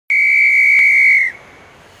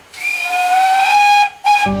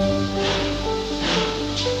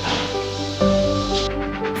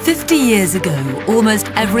years ago,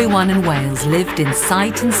 almost everyone in Wales lived in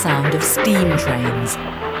sight and sound of steam trains.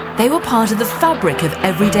 They were part of the fabric of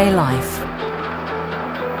everyday life.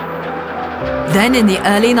 Then in the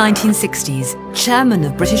early 1960s, Chairman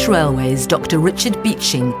of British Railways, Dr. Richard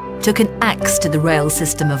Beeching, took an axe to the rail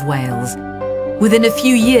system of Wales. Within a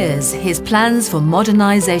few years, his plans for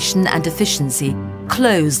modernisation and efficiency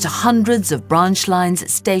closed hundreds of branch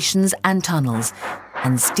lines, stations and tunnels,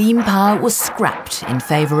 and steam power was scrapped in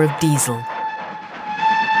favour of diesel.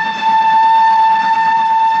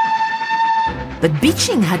 But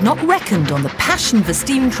Beeching had not reckoned on the passion for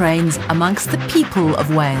steam trains amongst the people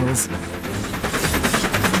of Wales.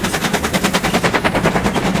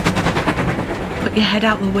 Put your head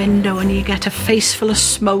out the window and you get a face full of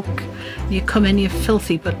smoke. You come in, you're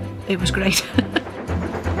filthy, but it was great.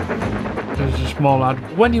 There was a small lad.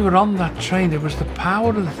 When you were on that train, it was the power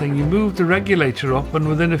of the thing. You moved the regulator up and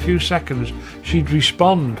within a few seconds she'd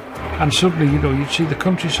respond. And suddenly, you know, you'd see the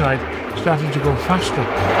countryside starting to go faster.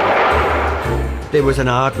 There was an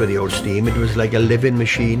art with the old steam. It was like a living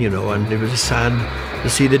machine, you know, and it was sad to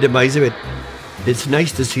see the demise of it. It's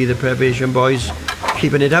nice to see the Preparation boys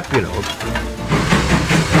keeping it up, you know.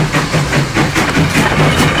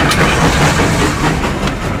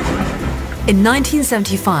 In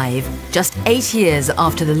 1975, just 8 years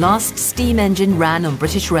after the last steam engine ran on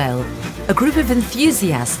British Rail, a group of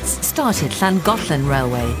enthusiasts started Llangollen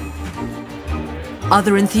Railway.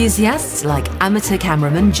 Other enthusiasts, like amateur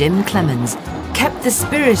cameraman Jim Clemens, kept the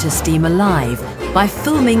spirit of steam alive by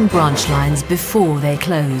filming branch lines before they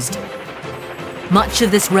closed. Much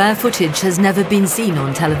of this rare footage has never been seen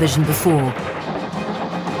on television before.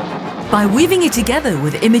 By weaving it together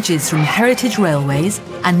with images from heritage railways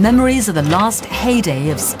and memories of the last heyday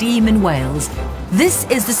of steam in Wales, this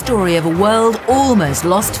is the story of a world almost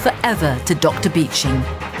lost forever to Dr. Beeching.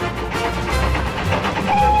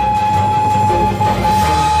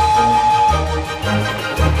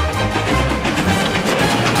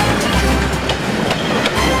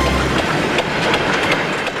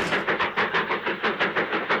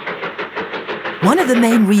 One of the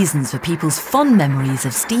main reasons for people's fond memories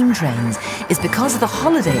of steam trains is because of the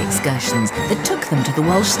holiday excursions that took them to the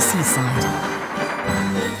Welsh seaside.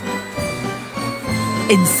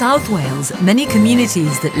 In South Wales, many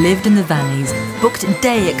communities that lived in the valleys booked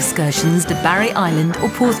day excursions to Barry Island or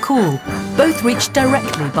Porthcawl. Both reached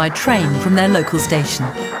directly by train from their local station.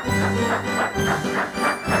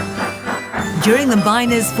 During the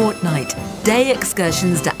miners' fortnight, day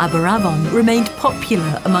excursions to Aberavon remained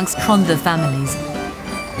popular amongst Trondda families.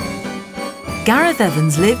 Gareth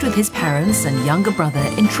Evans lived with his parents and younger brother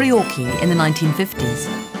in Treorchy in the 1950s.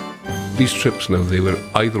 These trips now, they were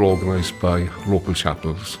either organised by local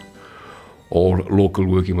chapels or local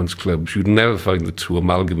working men's clubs. You'd never find the two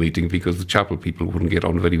amalgamating because the chapel people wouldn't get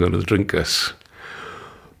on very well with the drinkers.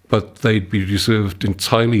 But they'd be reserved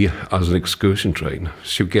entirely as an excursion train.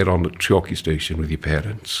 So you'd get on at Treorchy station with your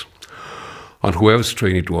parents. And whoever's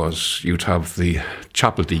train it was, you'd have the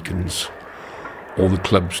chapel deacons, all the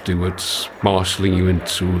club stewards marshalling you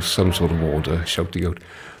into some sort of order, shouting out,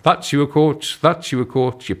 "That's your coach, that's your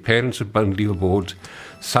coach." Your parents would bundle you aboard,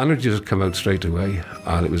 sandwiches would come out straight away,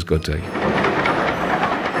 and it was a good day.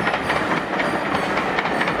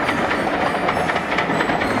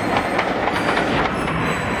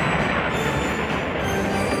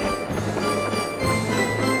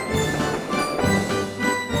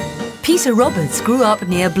 Peter Roberts grew up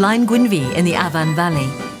near Blaen Gwynfi in the Afan Valley.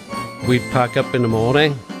 We'd pack up in the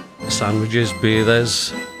morning, sandwiches,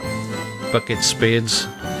 bathers, bucket spades,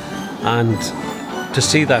 and to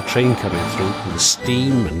see that train coming through, and the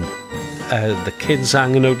steam and the kids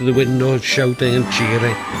hanging out of the windows shouting and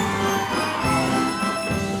cheering.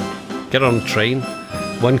 Get on the train,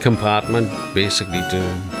 one compartment basically to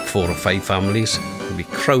 4 or 5 families, it'd be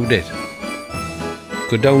crowded.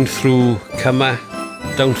 Go down through Cymru,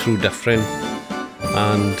 down through Dyffryn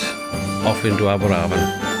and off into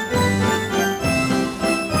Aberavon.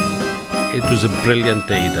 It was a brilliant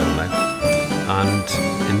day down there,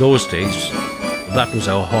 and in those days that was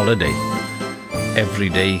our holiday. Every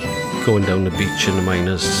day going down the beach in the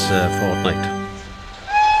miners' fortnight.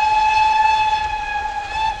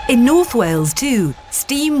 In North Wales too,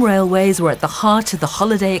 steam railways were at the heart of the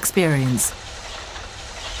holiday experience.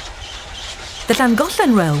 The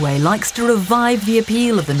Llangollen Railway likes to revive the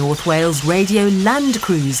appeal of the North Wales radio land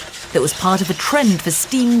cruise that was part of a trend for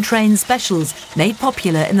steam train specials made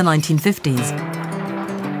popular in the 1950s.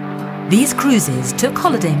 These cruises took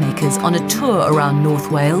holidaymakers on a tour around North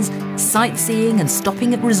Wales, sightseeing and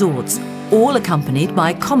stopping at resorts, all accompanied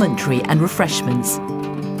by commentary and refreshments.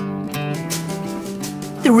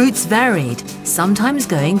 The The routes varied, sometimes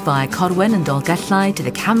going via Corwen and Dolgellau to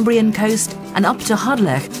the Cambrian coast and up to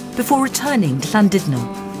Harlech before returning to Llandudno.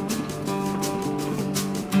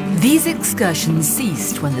 These excursions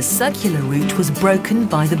ceased when the circular route was broken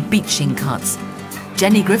by the Beeching cuts.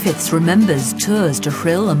 Jenny Griffiths remembers tours to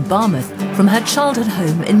Rhyl and Barmouth from her childhood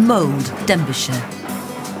home in Mold, Denbighshire.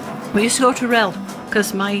 We used to go to Rhyl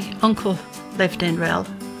because my uncle lived in Rhyl.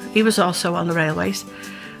 He was also on the railways,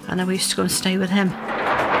 and then we used to go and stay with him.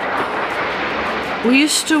 We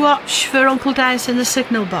used to watch for Uncle Des in the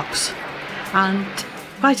signal box, and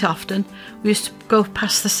quite often we used to go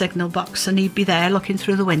past the signal box and he'd be there looking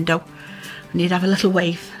through the window, and he'd have a little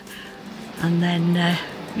wave, and then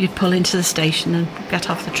you'd pull into the station and get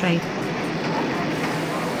off the train.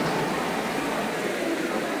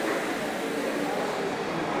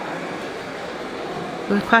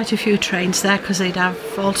 There were quite a few trains there because they'd have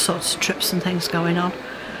all sorts of trips and things going on.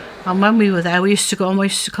 And when we were there, we used to go on what we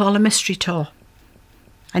used to call a mystery tour.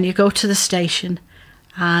 And you go to the station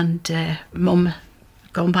and Mum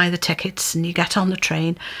go and buy the tickets, and you get on the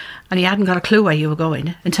train and you hadn't got a clue where you were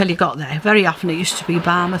going until you got there. Very often it used to be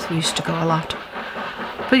Barmouth, we used to go a lot.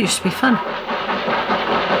 But it used to be fun.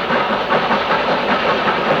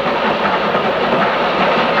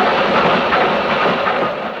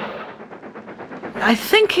 I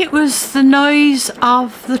think it was the noise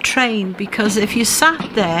of the train, because if you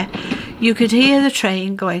sat there, you could hear the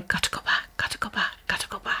train going, got to go back, got to go back, got to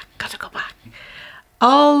go back, got to go back,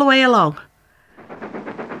 all the way along.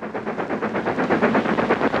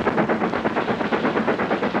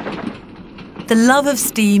 The love of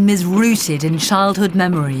steam is rooted in childhood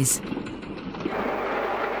memories.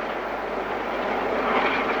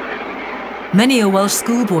 Many a Welsh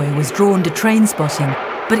schoolboy was drawn to train spotting,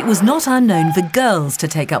 but it was not unknown for girls to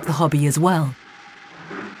take up the hobby as well.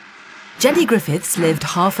 Jenny Griffiths lived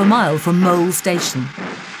half a mile from Mole Station.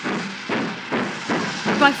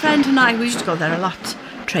 My friend and I, we used to go there a lot,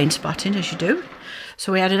 train spotting, as you do.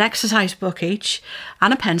 So we had an exercise book each,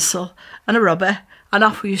 and a pencil, and a rubber, and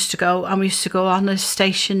off we used to go. And we used to go on the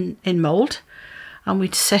station in Mold, and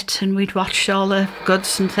we'd sit and we'd watch all the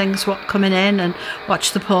goods and things what coming in, and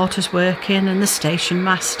watch the porters working and the station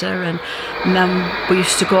master, and then we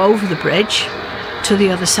used to go over the bridge to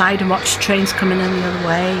the other side and watch trains coming in the other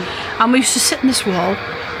way. And we used to sit in this wall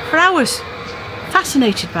for hours,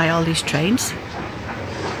 fascinated by all these trains.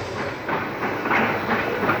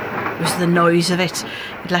 It was the noise of it.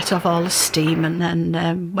 He'd let off all the steam, and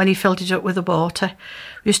then when he filled it up with the water,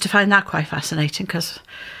 we used to find that quite fascinating, because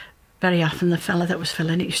very often the fella that was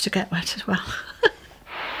filling it used to get wet as well.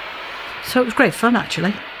 So it was great fun,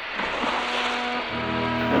 actually.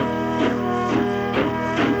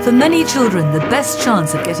 For many children, the best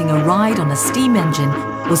chance of getting a ride on a steam engine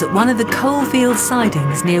was at one of the coalfield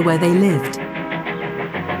sidings near where they lived.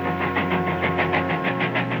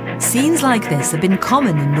 Scenes like this have been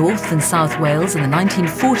common in North and South Wales in the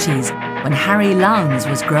 1940s, when Harry Lowndes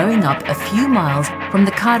was growing up a few miles from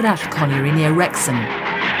the Carrall colliery near Wrexham.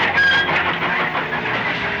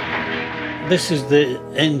 This is the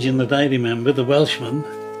engine that I remember, the Welshman.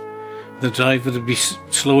 The driver would be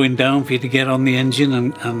slowing down for you to get on the engine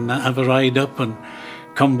and have a ride up and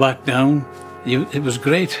come back down. It was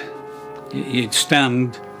great. You'd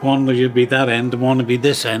stand, one would be that end and one would be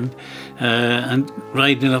this end, and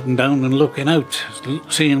riding up and down and looking out,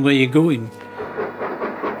 seeing where you're going.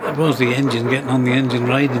 It was the engine, getting on the engine,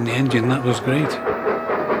 riding the engine, that was great.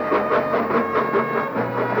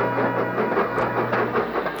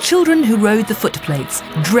 Children who rode the footplates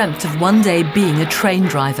dreamt of one day being a train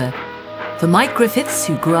driver. For Mike Griffiths,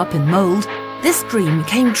 who grew up in Mold, this dream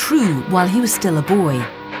came true while he was still a boy.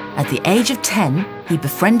 At the age of 10, he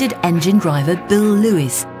befriended engine driver Bill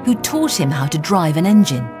Lewis, who taught him how to drive an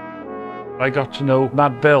engine. I got to know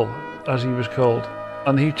Mad Bill, as he was called,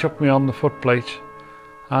 and he took me on the footplate,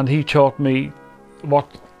 and he taught me what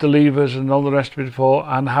the levers and all the rest of it for,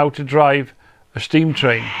 and how to drive a steam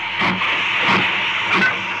train.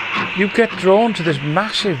 You get drawn to this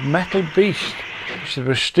massive metal beast. There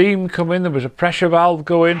was steam coming, there was a pressure valve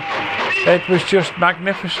going. It was just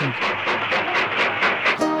magnificent.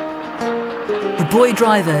 The boy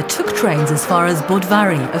driver took trains as far as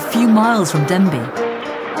Bodvarry, a few miles from Denby.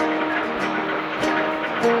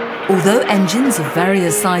 Although engines of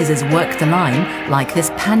various sizes worked the line, like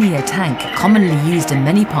this pannier tank commonly used in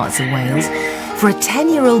many parts of Wales, for a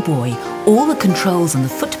 10-year-old boy, all the controls on the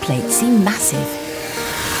footplate seemed massive.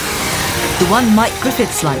 The one Mike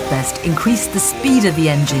Griffiths liked best increased the speed of the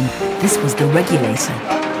engine. This was the regulator.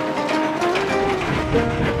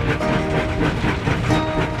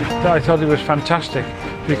 I thought it was fantastic,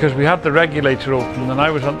 because we had the regulator open and I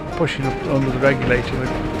was pushing up under the regulator.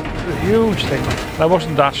 A huge thing. I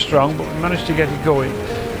wasn't that strong, but we managed to get it going.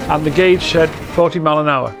 And the gauge said 40 mile an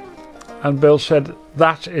hour. And Bill said,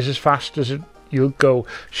 that is as fast as you'll go.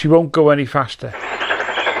 She won't go any faster.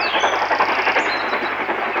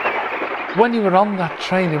 When you were on that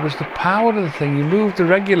train, it was the power of the thing. You moved the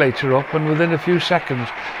regulator up and within a few seconds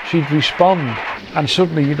she'd respond. And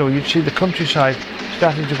suddenly, you know, you'd see the countryside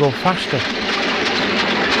starting to go faster.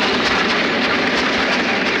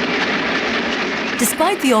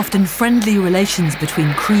 Despite the often friendly relations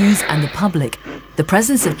between crews and the public, the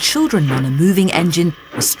presence of children on a moving engine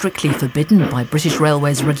was strictly forbidden by British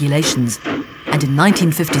Railways regulations. And in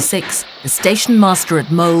 1956, the station master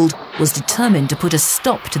at Mould was determined to put a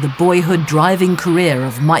stop to the boyhood driving career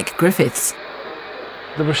of Mike Griffiths.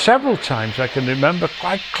 There were several times I can remember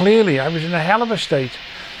quite clearly I was in a hell of a state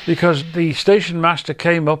because the station master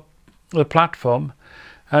came up the platform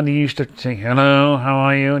and he used to think, hello, how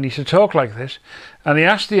are you? And he used to talk like this. And he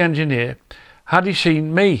asked the engineer, had he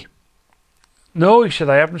seen me? No, he said,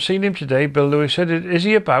 I haven't seen him today. Bill Lewis said, is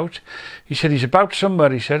he about? He said, he's about somewhere.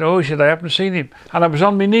 He said, oh, he said, I haven't seen him. And I was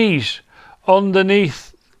on my knees,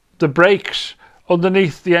 underneath the brakes,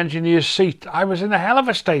 underneath the engineer's seat. I was in a hell of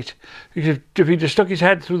a state. He said, if he'd have stuck his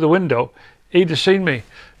head through the window, he'd have seen me.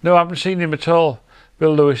 No, I haven't seen him at all,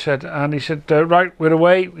 Bill Lewis said. And he said, right, we're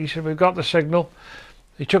away. He said, we've got the signal.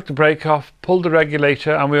 He took the brake off, pulled the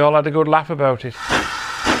regulator, and we all had a good laugh about it.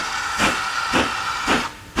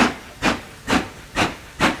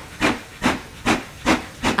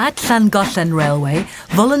 At Llangollen Railway,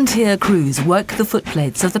 volunteer crews work the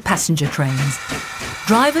footplates of the passenger trains.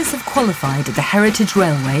 Drivers have qualified at the Heritage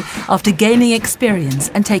Railway after gaining experience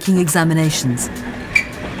and taking examinations.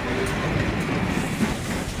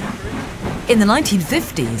 In the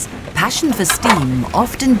 1950s, passion for steam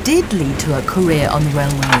often did lead to a career on the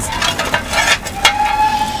railways.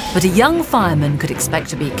 But a young fireman could expect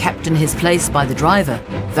to be kept in his place by the driver,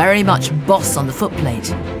 very much boss on the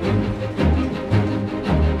footplate.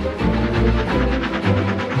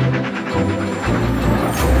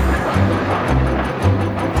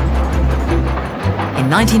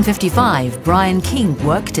 In 1955, Brian King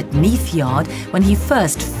worked at Neath Yard when he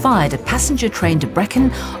first fired a passenger train to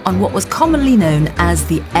Brecon on what was commonly known as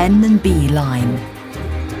the N&B line.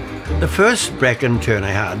 The first Brecon turn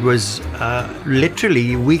I had was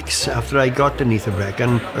literally weeks after I got to Neath of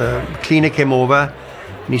Brecon. Cleaner came over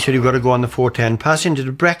and he said, you've got to go on the 410 passenger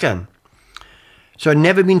to Brecon. So I'd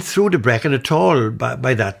never been through to Brecon at all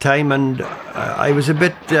by that time, and I was a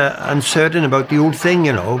bit uncertain about the old thing,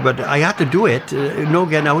 you know, but I had to do it. No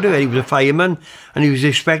getting out of it. He was a fireman and he was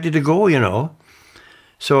expected to go, you know.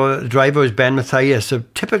 So the driver was Ben Mathias, a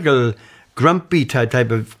typical grumpy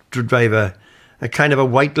type of driver, a kind of a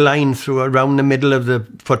white line through around the middle of the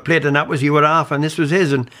footplate, and that was you were off, and this was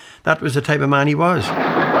his, and that was the type of man he was.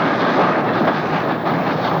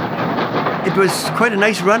 It was quite a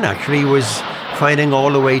nice run, actually. He was firing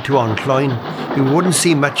all the way to Oncloyne. You wouldn't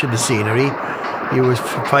see much of the scenery. He was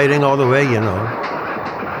firing all the way, you know.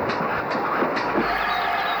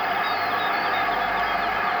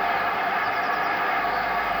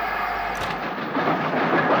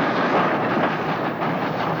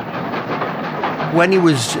 When he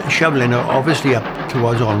was shoveling, obviously up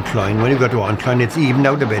towards Oncloyne, when you got to Oncloyne, it's evened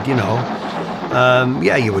out a bit, you know.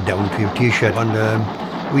 Yeah, you were down to your t-shirt.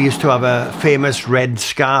 And we used to have a famous red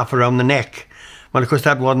scarf around the neck. Well, of course,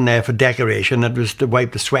 that wasn't there for decoration. That was to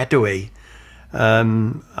wipe the sweat away.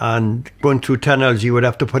 And going through tunnels, you would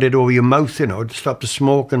have to put it over your mouth, you know, to stop the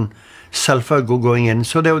smoke and sulphur going in.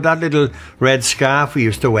 So there was that little red scarf we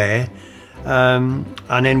used to wear. And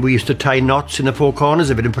then we used to tie knots in the four corners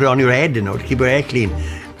of it and put it on your head, you know, to keep your hair clean.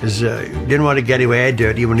 Because you didn't want to get your hair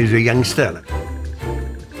dirty when you was a youngster.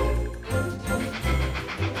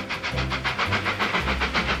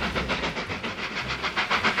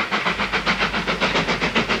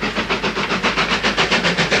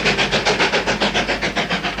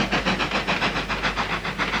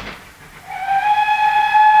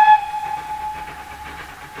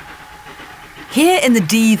 Here in the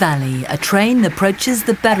Dee Valley, a train approaches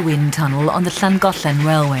the Berwyn Tunnel on the Llangollen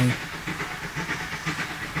Railway.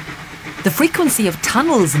 The frequency of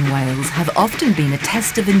tunnels in Wales have often been a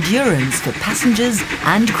test of endurance for passengers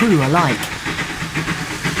and crew alike.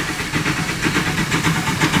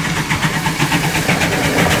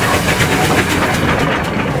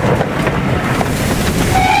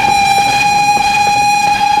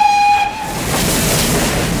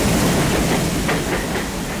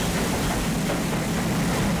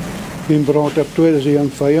 Been brought up to it as a young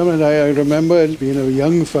fireman. I remember being a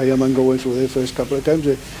young fireman going through there the first couple of times.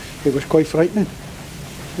 It was quite frightening.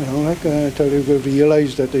 You know, like until you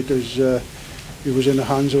realised that it was in the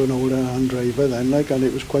hands of an older hand driver then, like, and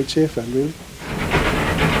it was quite safe then, really.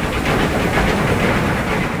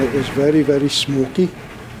 It was very, very smoky,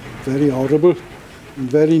 very horrible, and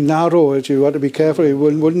very narrow. You had to be careful. You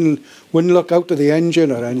wouldn't look out of the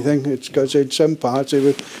engine or anything. It's because in some parts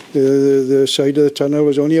the side of the tunnel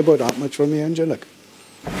was only about that much from the engine, like.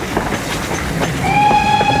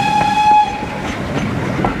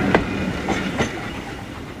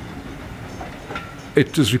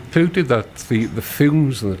 It was reputed that the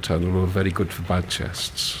fumes in the tunnel were very good for bad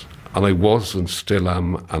chests, and I was and still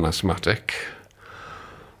am an asthmatic.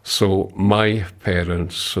 So my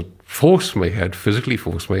parents had physically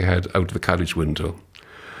forced my head out of the carriage window.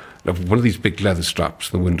 Now, one of these big leather straps,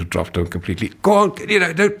 the window dropped down completely. Go on, get it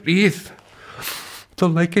out, don't breathe.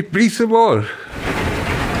 Don't like it, breathe some more.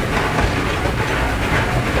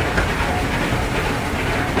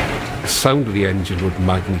 The sound of the engine would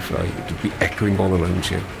magnify, it would be echoing all around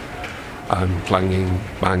you. And clanging,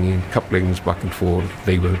 banging, couplings back and forth,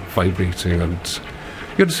 they were vibrating, and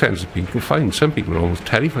you had a sense of being confined. Some people are almost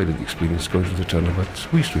terrified of the experience going through the tunnel,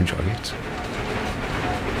 but we used to enjoy it.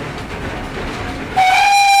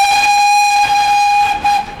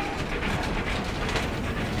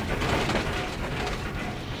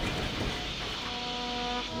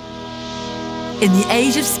 In the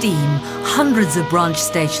age of steam, hundreds of branch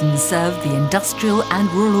stations served the industrial and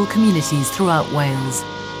rural communities throughout Wales.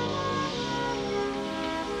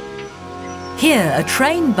 Here, a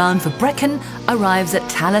train bound for Brecon arrives at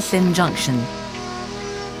Talyllyn Junction.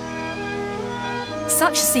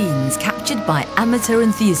 Such scenes captured by amateur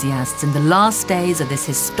enthusiasts in the last days of this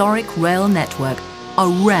historic rail network are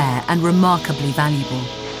rare and remarkably valuable.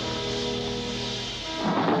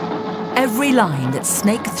 Every line that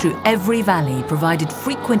snaked through every valley provided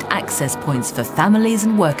frequent access points for families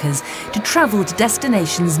and workers to travel to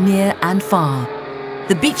destinations near and far.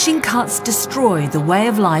 The Beeching cuts destroyed the way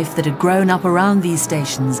of life that had grown up around these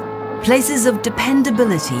stations, places of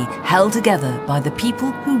dependability held together by the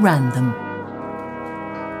people who ran them.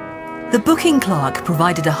 The booking clerk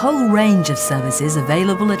provided a whole range of services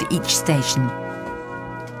available at each station.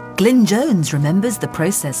 Glyn Jones remembers the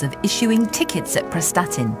process of issuing tickets at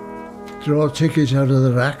Prestatyn. Draw tickets out of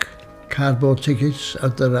the rack, cardboard tickets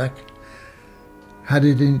out the rack, had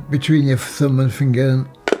it in between your thumb and finger,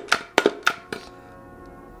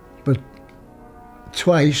 but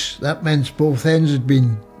twice that meant both ends had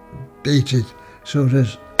been beaten, so it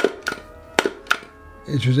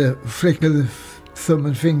was a flick of the thumb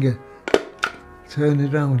and finger, turn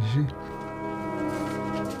it round, you see.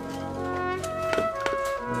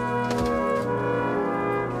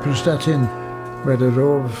 Prestatyn, we had a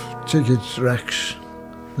row of tickets racks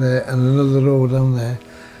there and another row down there.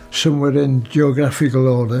 Some were in geographical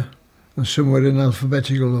order and some were in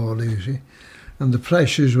alphabetical order, you see. And the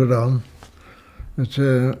prices were on. But,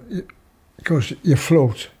 of course, you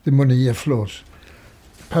float, the money you float.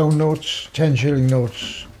 Pound notes, 10-shilling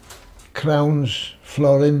notes, crowns,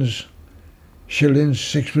 florins, shillings,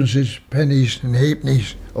 sixpences, pennies and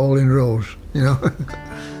halfpennies, all in rows, you know.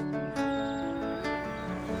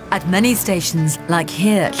 At many stations, like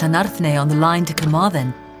here at Llanarthne on the line to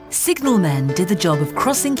Carmarthen, signalmen did the job of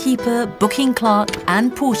crossing keeper, booking clerk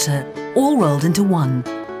and porter, all rolled into one.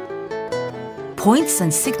 Points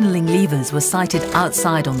and signalling levers were sited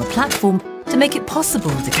outside on the platform to make it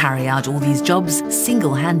possible to carry out all these jobs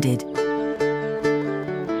single-handed.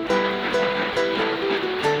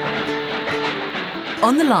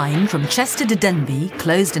 On the line from Chester to Denbigh,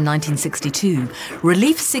 closed in 1962,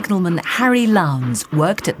 relief signalman Harry Lowndes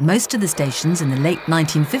worked at most of the stations in the late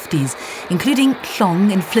 1950s, including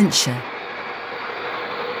Llong in Flintshire.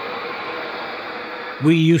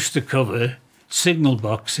 We used to cover signal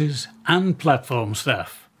boxes and platform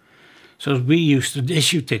staff. So we used to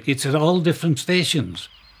issue tickets at all different stations.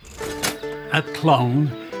 At Clong,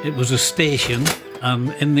 it was a station,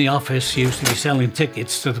 and in the office used to be selling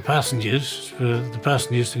tickets to the passengers, for the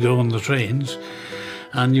passengers to go on the trains.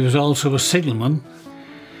 And there was also a signalman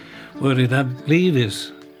where it had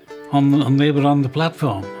levers, and they were on the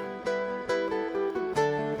platform.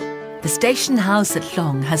 The station house at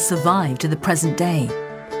Llong has survived to the present day.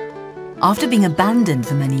 After being abandoned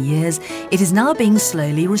for many years, it is now being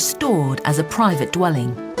slowly restored as a private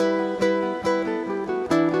dwelling.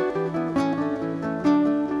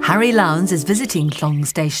 Harry Lowndes is visiting Llong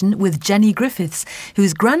Station with Jenny Griffiths,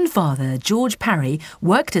 whose grandfather, George Parry,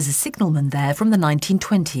 worked as a signalman there from the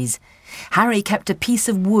 1920s. Harry kept a piece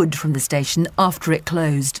of wood from the station after it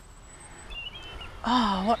closed.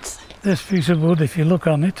 Oh, what's This piece of wood, if you look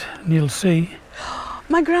on it, you'll see.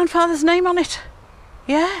 my grandfather's name on it?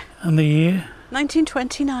 Yeah? And the year.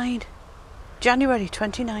 1929. January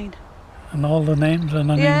 29. And all the names,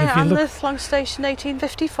 and I mean, Yeah, if you and look... the long station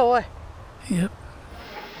 1854. Yep.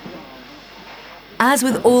 As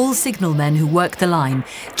with all signalmen who worked the line,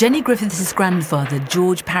 Jenny Griffiths' grandfather,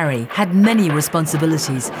 George Parry, had many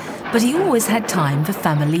responsibilities, but he always had time for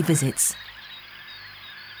family visits.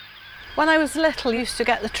 When I was little, I used to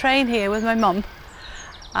get the train here with my mum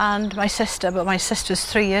and my sister, but my sister's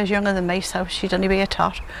 3 years younger than me, so she'd only be a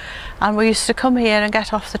tot. And we used to come here and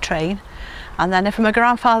get off the train. And then if my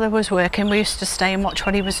grandfather was working, we used to stay and watch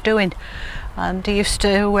what he was doing. And he used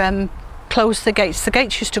to close the gates. The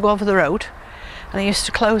gates used to go over the road, and he used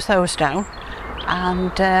to close those down.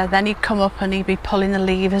 And then he'd come up and he'd be pulling the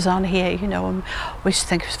levers on here, you know, and we used to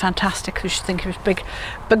think it was fantastic. We used to think it was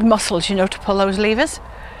big muscles, you know, to pull those levers.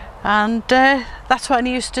 And that's when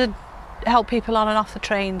he used to help people on and off the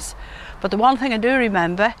trains. But the one thing I do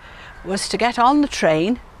remember was to get on the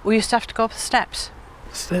train, we used to have to go up the steps.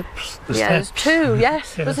 Steps? Yeah, steps. there's two,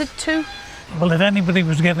 yes. Yes. Was it two? Well, if anybody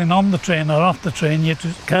was getting on the train or off the train, you had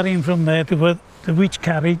to carry him from there to which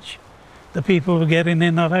carriage the people were getting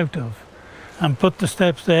in or out of. And put the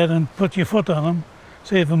steps there and put your foot on them,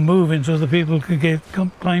 save them moving so the people could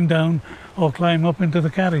climb down or climb up into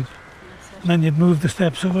the carriage. And then you'd move the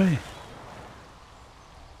steps away.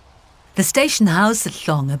 The station house at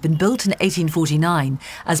Llong had been built in 1849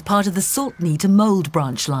 as part of the Saltney to Mould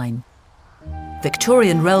branch line.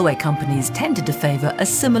 Victorian railway companies tended to favour a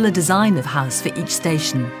similar design of house for each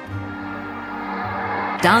station.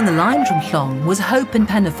 Down the line from Llong was Hope and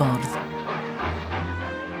Pennyforth.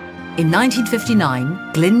 In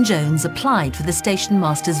 1959, Glyn Jones applied for the station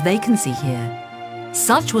master's vacancy here.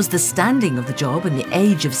 Such was the standing of the job in the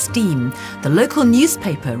age of steam, the local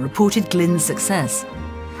newspaper reported Glyn's success.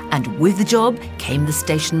 And with the job came the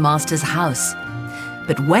station master's house.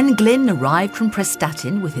 But when Glyn arrived from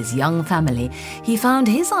Prestatyn with his young family, he found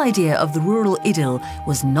his idea of the rural idyll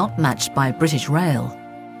was not matched by British Rail.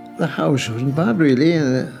 The house wasn't bad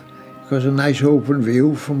really, because a nice open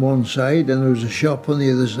view from one side and there was a shop on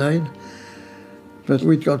the other side. But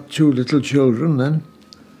we'd got 2 little children then,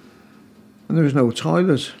 and there was no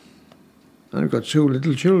toilet. And we've got 2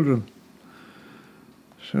 little children.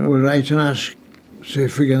 So we write and ask, see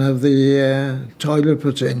if we can have the toilet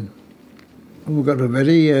put in. And we got a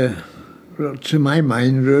very, to my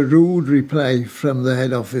mind, a rude reply from the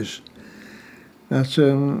head office. That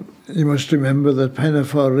you must remember that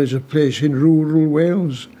Pennyforth is a place in rural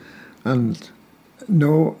Wales, and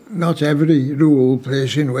no, not every rural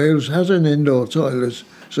place in Wales has an indoor toilet,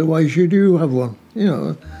 so why should you have one? You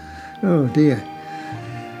know, oh dear.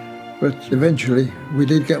 But eventually we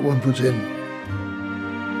did get one put in.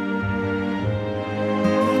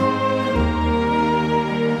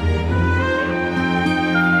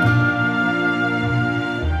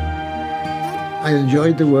 I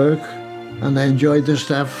enjoyed the work and I enjoyed the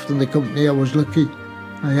staff and the company. I was lucky.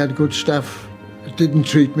 I had good staff. It didn't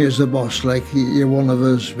treat me as the boss like you're one of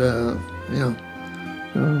us, you know.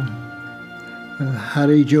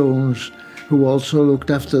 Harry Jones, who also looked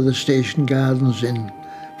after the station gardens in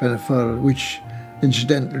Pennyforth, which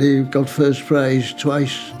incidentally got first prize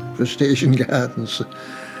twice for station gardens.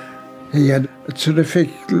 He had a terrific,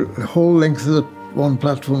 the whole length of the one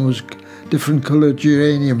platform was different coloured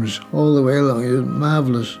geraniums all the way along. It was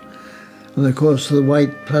marvellous. And of course the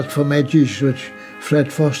white platform edges, which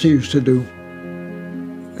Fred Foster used to do.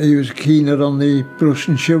 He was keener on the brush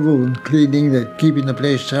and shovel and cleaning, keeping the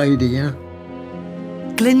place tidy, you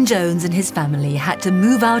know. Glyn Jones and his family had to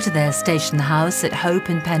move out of their station house at Hope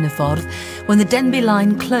in Pennyforth when the Denbigh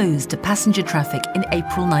line closed to passenger traffic in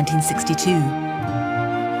April 1962.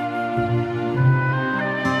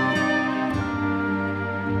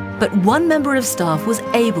 But one member of staff was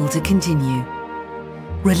able to continue.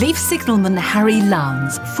 Relief signalman Harry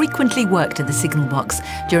Lowndes frequently worked at the signal box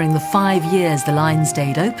during the 5 years the line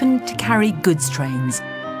stayed open to carry goods trains.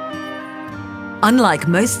 Unlike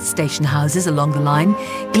most station houses along the line,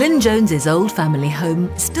 Glyn Jones's old family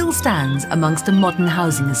home still stands amongst a modern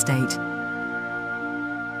housing estate.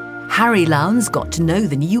 Harry Lowndes got to know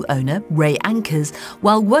the new owner, Ray Ankers,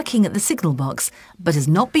 while working at the signal box, but has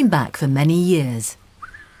not been back for many years.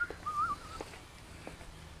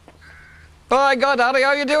 By God, Harry,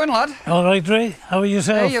 how you doing, lad? All right, Ray. How are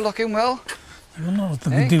yourself? Hey, you're looking well. Well, not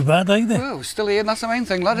looking too bad either. Well, we're still here, and that's the main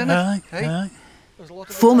thing, lad, isn't it? Aye, Hey? aye.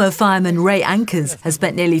 Former fireman Ray Ankers has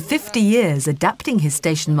spent nearly 50 years adapting his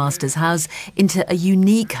station master's house into a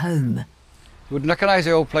unique home. You wouldn't recognise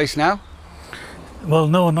the old place now? Well,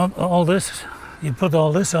 no, not all this. You put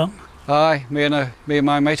all this on. Aye, me and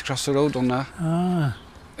my mate across the road done that. Ah.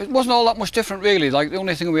 It wasn't all that much different, really. Like, the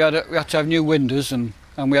only thing we had to have new windows and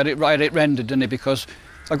and we had it rendered, didn't it? Because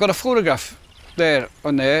I've got a photograph there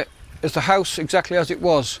on there. Is the house exactly as it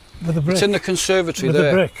was? With the brick. It's in the conservatory with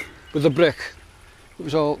there. The brick. With the brick. It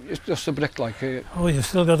was all just a brick like it. Oh, you've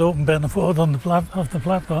still got open Beneford on the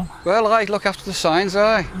platform. Well, I look after the signs,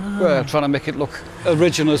 aye. Well, trying to make it look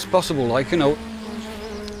original as possible, like, you know.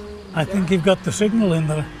 I think you've got the signal in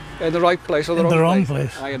there. In the right place or the wrong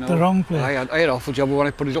place? I know. The wrong place. I had an awful job when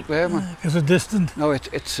I put it up there, man. Because it's distant. No,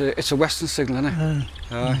 it's a western signal, isn't it?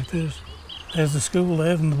 It is. There's the school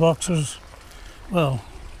there and the boxers. Well,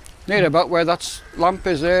 near about where that lamp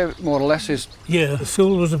is there, more or less, is... Yeah, the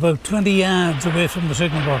school was about 20 yards away from the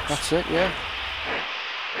signal box. That's it, yeah.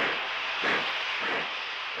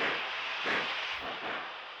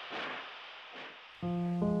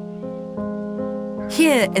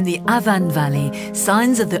 Here in the Afan Valley,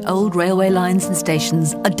 signs of the old railway lines and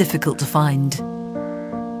stations are difficult to find.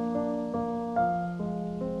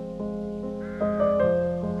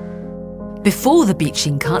 Before the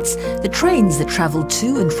Beeching cuts, the trains that travelled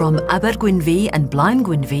to and from Abergwynfi and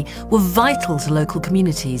Blaengwynfi were vital to local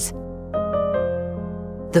communities.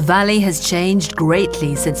 The valley has changed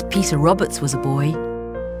greatly since Peter Roberts was a boy.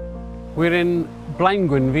 We're in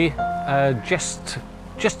Blaengwynfi,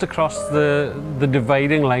 just across the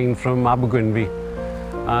dividing line from Abergwynfi,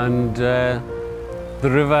 and the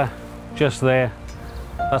river just there,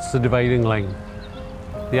 that's the dividing line.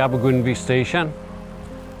 The Abergwynfi station.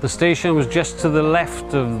 The station was just to the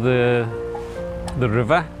left of the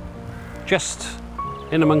river, just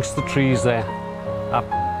in amongst the trees there.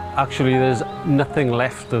 Actually, there's nothing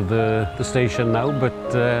left of the station now,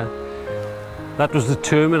 but that was the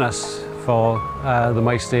terminus for the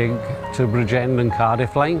Maesteg to Bridgend and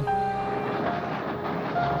Cardiff line.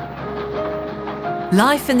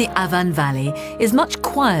 Life in the Afan Valley is much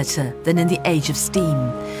quieter than in the age of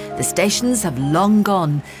steam. The stations have long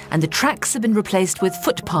gone and the tracks have been replaced with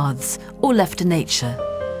footpaths or left to nature.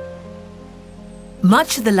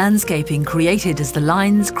 Much of the landscaping created as the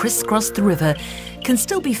lines crisscross the river can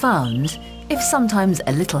still be found, if sometimes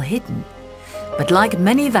a little hidden. But like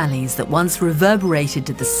many valleys that once reverberated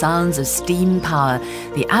to the sounds of steam power,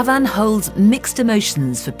 the Afan holds mixed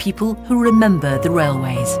emotions for people who remember the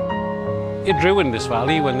railways. It ruined this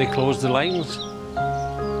valley when they closed the lines.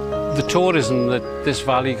 The tourism that this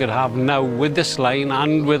valley could have now with this line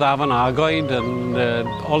and with Afan Argoed and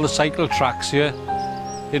all the cycle tracks here,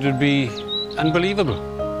 it would be unbelievable.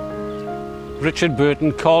 Richard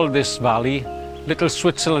Burton called this valley Little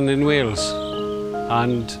Switzerland in Wales,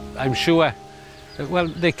 and I'm sure, well,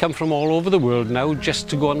 they come from all over the world now just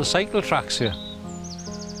to go on the cycle tracks here.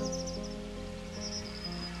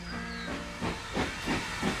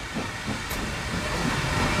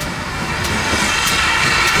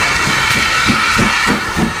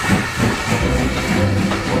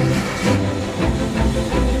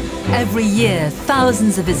 Every year,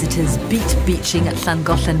 thousands of visitors beat Beeching at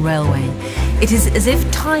Llangollen Railway. It is as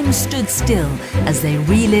if time stood still as they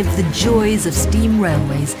relive the joys of steam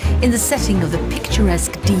railways in the setting of the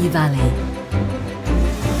picturesque Dee Valley.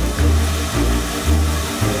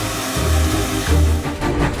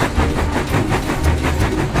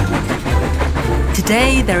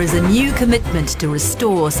 Today, there is a new commitment to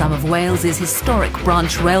restore some of Wales's historic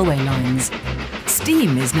branch railway lines.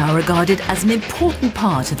 Steam is now regarded as an important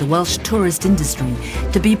part of the Welsh tourist industry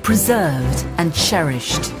to be preserved and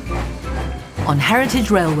cherished. On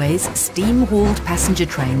heritage railways, steam-hauled passenger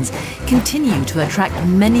trains continue to attract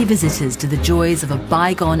many visitors to the joys of a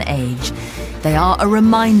bygone age. They are a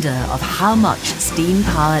reminder of how much steam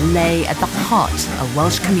power lay at the heart of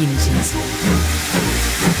Welsh communities.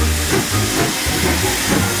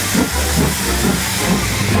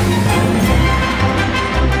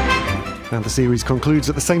 And the series concludes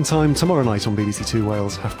at the same time tomorrow night on BBC Two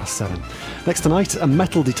Wales, 7:30. Next tonight, a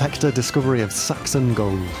metal detector discovery of Saxon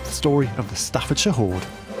gold, the story of the Staffordshire hoard.